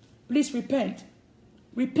you, please repent.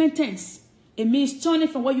 Repentance, it means turning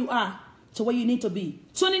from where you are to where you need to be.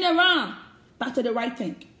 Turning around back to the right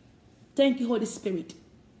thing. Thank you, Holy Spirit.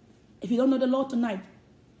 If you don't know the Lord tonight,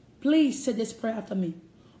 please say this prayer after me.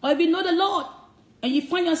 Or if you know the Lord and you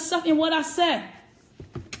find yourself in what I said,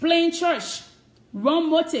 playing church, wrong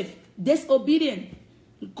motive, disobedient,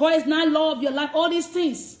 God is not Lord of your life, all these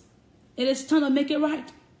things, it is time to make it right.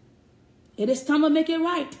 It is time to make it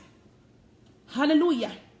right.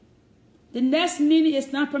 Hallelujah. The next minute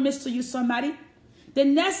is not promised to you, somebody. The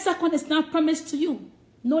next second is not promised to you.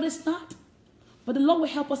 No, it's not. But the Lord will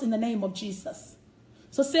help us in the name of Jesus.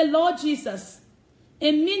 So say, Lord Jesus,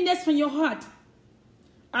 and mean this from your heart.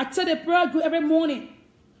 I tell the prayer group every morning.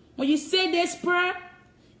 When you say this prayer,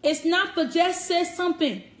 it's not to just say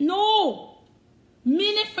something. No.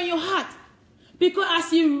 Mean it from your heart. Because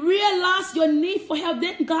as you realize your need for help,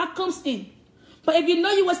 then God comes in. But if you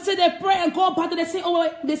know you will say that prayer and go back to the same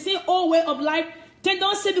old way of life, then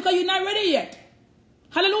don't say because you're not ready yet.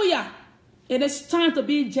 Hallelujah. It is time to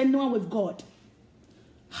be genuine with God.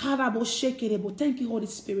 Thank you, Holy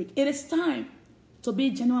Spirit. It is time to be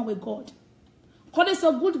genuine with God. God is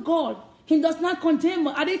a good God. He does not condemn.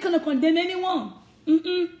 I didn't come to condemn anyone.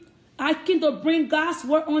 I came to bring God's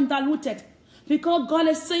word undiluted. Because God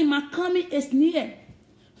is saying, my coming is near.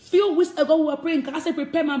 Few weeks ago, we were praying. God said,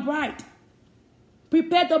 prepare my bride.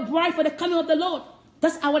 Prepare the bride for the coming of the Lord.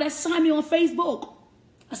 That's our assignment on Facebook.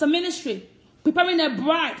 As a ministry. Preparing the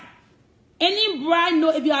bride. Any bride know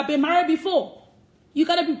if you have been married before, you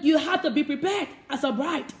have to be prepared as a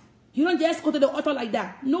bride. You don't just go to the altar like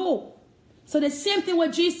that. No. So the same thing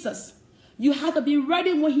with Jesus. You have to be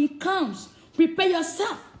ready when he comes. Prepare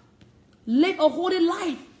yourself. Live a holy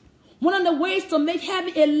life. One of the ways to make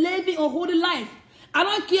heaven a living a holy life. I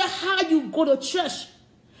don't care how you go to church.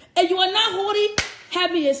 If you are not holy,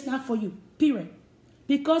 heaven is not for you. Period.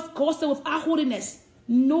 Because God said without holiness,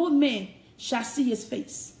 no man shall see his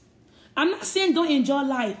face. I'm not saying don't enjoy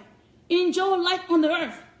life. Enjoy life on the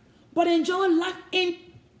earth. But enjoy life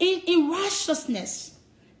in righteousness.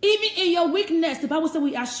 Even in your weakness, the Bible says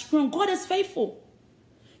we are strong. God is faithful.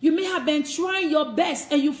 You may have been trying your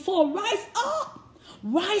best and you fall. Rise up.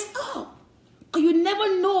 Rise up. Because you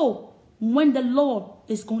never know when the Lord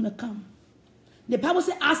is going to come. The Bible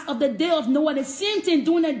says, as of the day of Noah, the same thing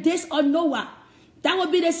during the days of Noah, that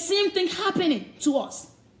will be the same thing happening to us.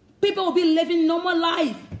 People will be living normal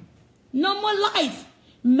life. Normal life.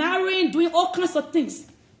 Marrying, doing all kinds of things.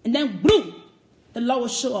 And then, boom, the Lord will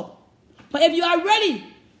show up. But if you are ready,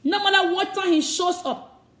 no matter what time he shows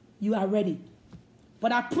up, you are ready.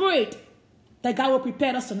 But I prayed that God will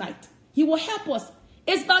prepare us tonight. He will help us.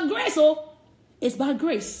 It's by grace, oh. It's by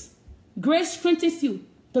grace. Grace strengthens you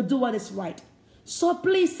to do what is right. So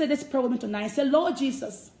please say this prayer with me tonight. Say, Lord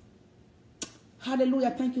Jesus.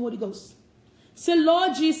 Hallelujah. Thank you, Holy Ghost. Say,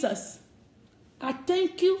 Lord Jesus, I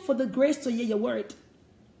thank you for the grace to hear your word.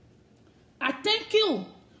 I thank you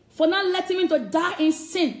for not letting me to die in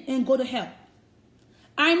sin and go to hell.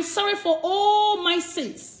 I am sorry for all my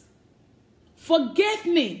sins. Forgive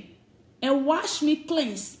me and wash me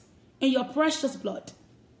cleansed in your precious blood.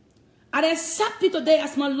 I accept you today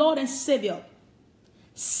as my Lord and Savior.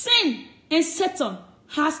 Sin and Satan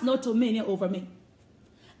has no dominion over me.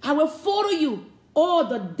 I will follow you all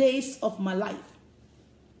the days of my life.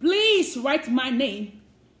 Please write my name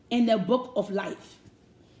in the book of life.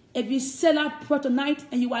 If you said that prayer tonight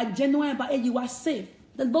and you are genuine about it, you are saved.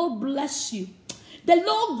 The Lord bless you. The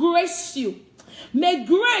Lord grace you. May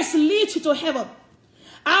grace lead you to heaven.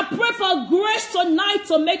 I pray for grace tonight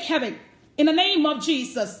to make heaven. In the name of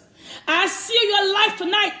Jesus. I seal your life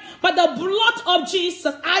tonight by the blood of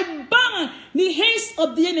Jesus. I burn the hands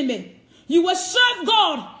of the enemy. You will serve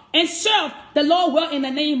God and serve the Lord well in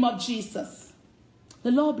the name of Jesus.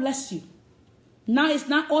 The Lord bless you. Now it's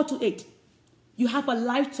not all too late. You have a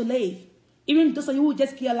life to live. Even those of you who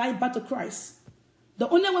just give your life back to Christ. The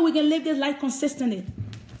only way we can live this life consistently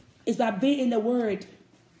is by being in the Word.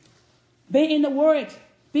 Being in the Word.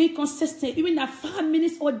 Being consistent. Even that 5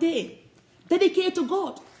 minutes a day. Dedicated to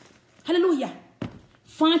God. Hallelujah.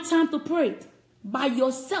 Find time to pray by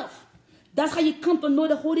yourself. That's how you come to know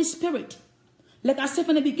the Holy Spirit. Like I said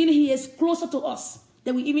from the beginning, he is closer to us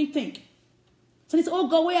than we even think. So they say, oh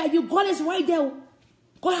God, where are you? God is right there.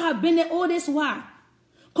 God has been there all this while.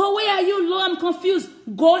 God, where are you? Lord, I'm confused.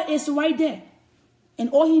 God is right there. And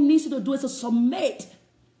all he needs you to do is to submit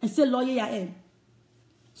and say, Lord, here I am.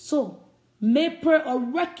 So, make prayer a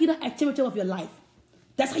regular activity of your life.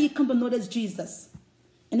 That's how you come to know this Jesus.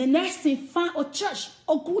 And the next thing, find a church,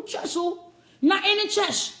 a good church, oh, not any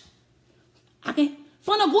church. Okay,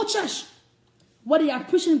 find a good church where they are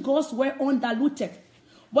preaching God's word undiluted,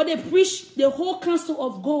 where they preach the whole counsel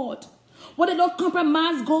of God, where they don't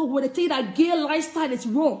compromise God, where they tell you that gay lifestyle is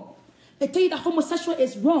wrong, they tell you that homosexual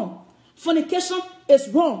is wrong, fornication is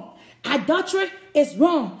wrong, adultery is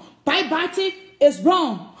wrong, backbiting is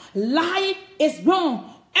wrong, lying is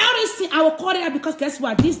wrong. All these things, I will call it out because guess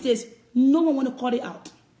what? These days, no one want to call it out.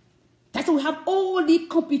 That's why we have all the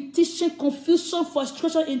competition, confusion,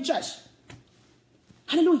 frustration in church.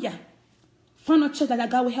 Hallelujah. Find a church that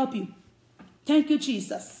God will help you. Thank you,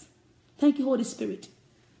 Jesus. Thank you, Holy Spirit.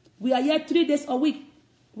 We are here 3 days a week.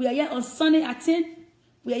 We are here on Sunday at 10.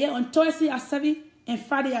 We are here on Thursday at 7 and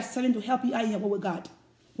Friday at 7 to help you out in your work with God.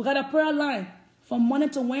 We got a prayer line from Monday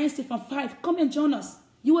to Wednesday from 5. Come and join us.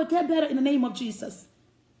 You will get better in the name of Jesus.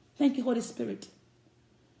 Thank you, Holy Spirit.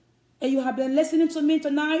 And you have been listening to me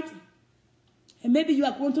tonight. And maybe you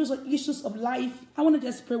are going through some issues of life. I want to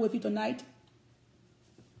just pray with you tonight.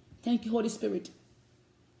 Thank you, Holy Spirit.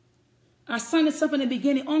 I signed this up in the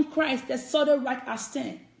beginning. On Christ, the solid rock I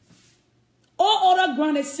stand. All other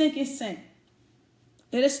ground is sinking sand.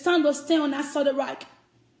 It is time to stand on that solid rock.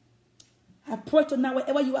 I pray tonight,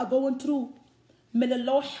 whatever you are going through, may the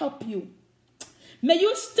Lord help you. May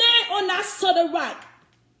you stand on that solid rock.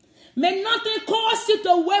 May nothing cause you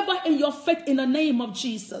to waver in your faith in the name of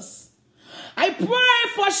Jesus. I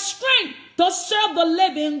pray for strength to serve the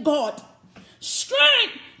living God.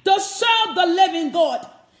 Strength to serve the living God.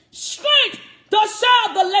 Strength to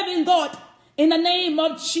serve the living God. In the name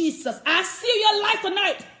of Jesus. I see your life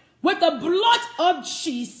tonight with the blood of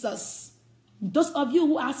Jesus. Those of you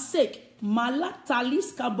who are sick,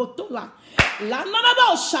 malatalis kabotola, la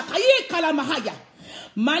nanabo shakaye kalamahaya,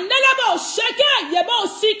 manelabo shake yebo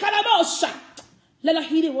si kalamosha. Let us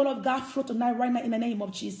hear the word of God flow tonight, right now, in the name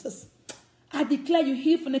of Jesus. I declare you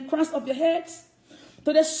healed from the crowns of your heads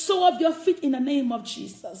to the sole of your feet in the name of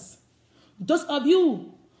Jesus. Those of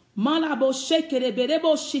you, malabo shekere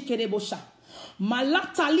berebo shikerebo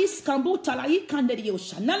malatalis kambu talai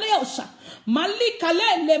kanderiosha naleosha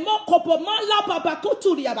malikale lemo kopo mala papa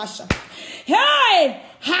kuturiabasha. Hey,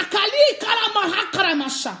 hakali karama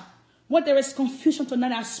hakaramasha. When there is confusion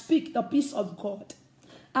tonight, I speak the peace of God.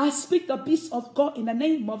 I speak the peace of God in the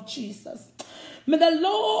name of Jesus. May the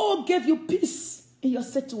Lord give you peace in your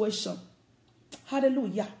situation.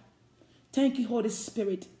 Hallelujah. Thank you, Holy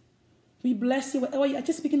Spirit. We bless you. Wherever you are,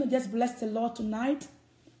 just begin to just bless the Lord tonight.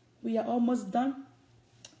 We are almost done.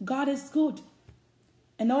 God is good.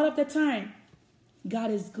 And all of the time,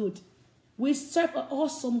 God is good. We serve an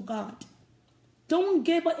awesome God. Don't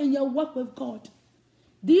give up in your work with God.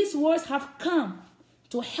 These words have come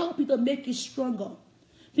to help you to make you stronger.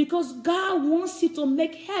 Because God wants you to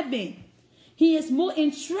make heaven. He is more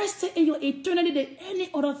interested in your eternity than any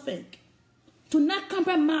other thing. Do not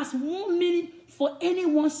compromise 1 minute for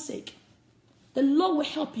anyone's sake. The Lord will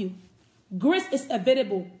help you. Grace is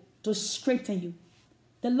available to strengthen you.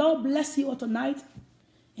 The Lord bless you all tonight.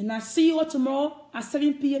 And I see you all tomorrow at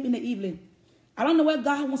 7 p.m. in the evening. I don't know what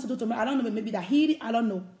God wants to do tomorrow. I don't know, maybe that healing. I don't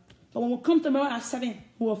know. But when we come tomorrow at 7,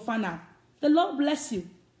 we will find out. The Lord bless you.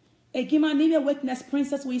 Egima Witness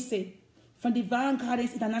Princess, we say, from Divine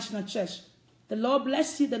Gardens International Church. The Lord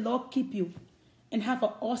bless you. The Lord keep you. And have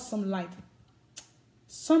an awesome life.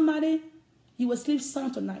 Somebody, you will sleep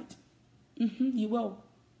sound tonight. You will.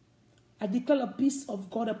 I declare the peace of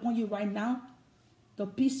God upon you right now. The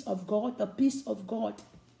peace of God. The peace of God.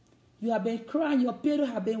 You have been crying. Your pillow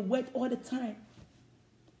have been wet all the time.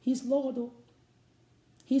 He's Lord, though.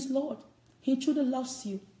 He's Lord. He truly loves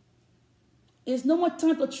you. It's no more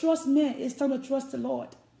time to trust man. It's time to trust the Lord.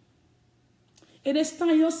 It is time.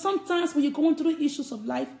 You know, sometimes when you're going through the issues of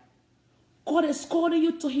life, God is calling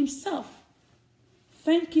you to himself.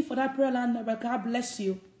 Thank you for that prayer line, Nora. God bless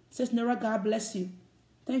you. Says Nora, God bless you.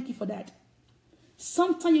 Thank you for that.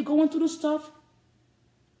 Sometimes you're going through stuff.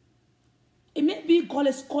 It may be God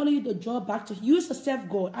is calling you to draw back to you. Use yourself,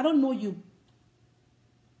 God. I don't know you.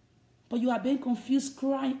 But you are being confused,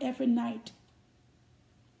 crying every night.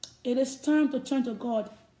 It is time to turn to God.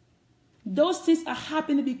 Those things are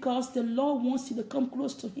happening because the Lord wants you to come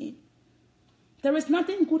close to him. There is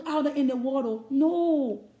nothing good out there in the world.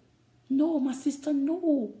 No. No, my sister,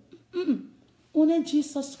 no. Only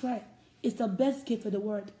Jesus Christ is the best gift of the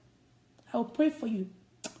world. I will pray for you.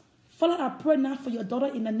 Father, I pray now for your daughter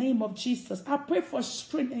in the name of Jesus. I pray for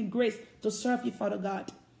strength and grace to serve you, Father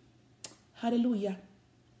God. Hallelujah.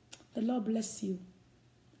 The Lord bless you.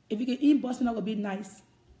 If you can inbox me, that would be nice.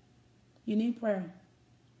 You need prayer.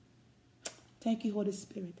 Thank you, Holy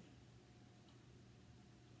Spirit.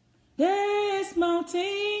 This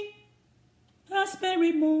mountain has been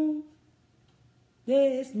removed.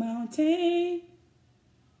 This mountain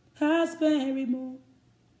has been removed.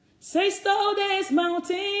 Say so, this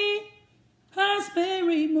mountain has been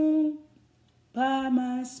removed by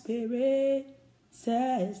my spirit,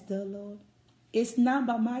 says the Lord. It's not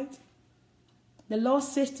by might. The Lord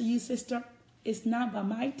says to you, sister, it's not by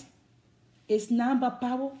might. It's not by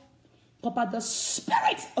power, but by the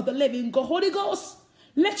Spirit of the living God. Holy Ghost,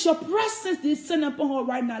 let your presence descend upon her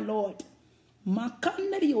right now, Lord.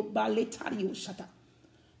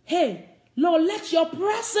 Hey, Lord, let your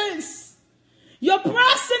presence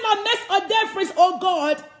that makes a difference, oh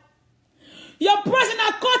God. Your presence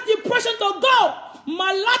that caused depression to go.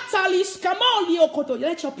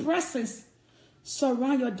 Let your presence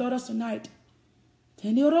surround your daughters tonight.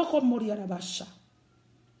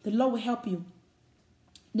 The Lord will help you.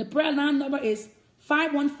 The prayer line number is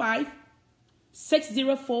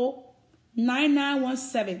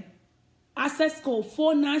 515-604-9917. Access code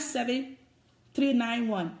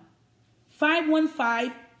 497391.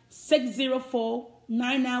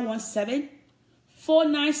 515-604-9917.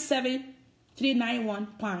 497391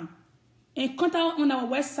 pound. And contact on our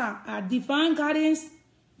website at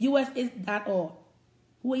divinegardens.usa.org.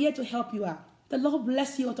 We're here to help you out. The Lord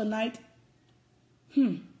bless you all tonight.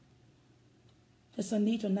 There's a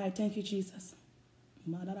need tonight. Thank you, Jesus.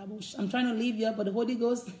 I'm trying to leave you, but the Holy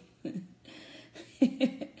Ghost.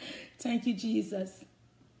 Thank you, Jesus.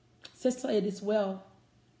 Sister, it is well.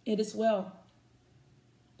 It is well.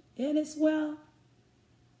 It is well.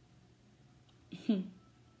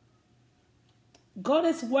 God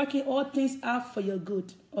is working all things out for your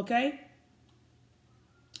good, okay?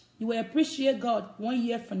 You will appreciate God 1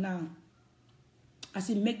 year from now as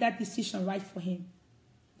you make that decision right for him.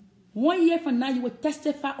 1 year from now, you will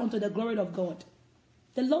testify unto the glory of God.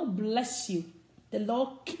 The Lord bless you. The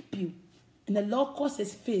Lord keep you. And the Lord cause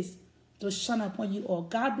his face to shine upon you all.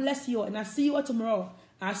 God bless you all. And I'll see you all tomorrow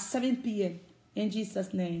at 7 p.m. In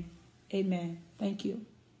Jesus' name, amen. Thank you.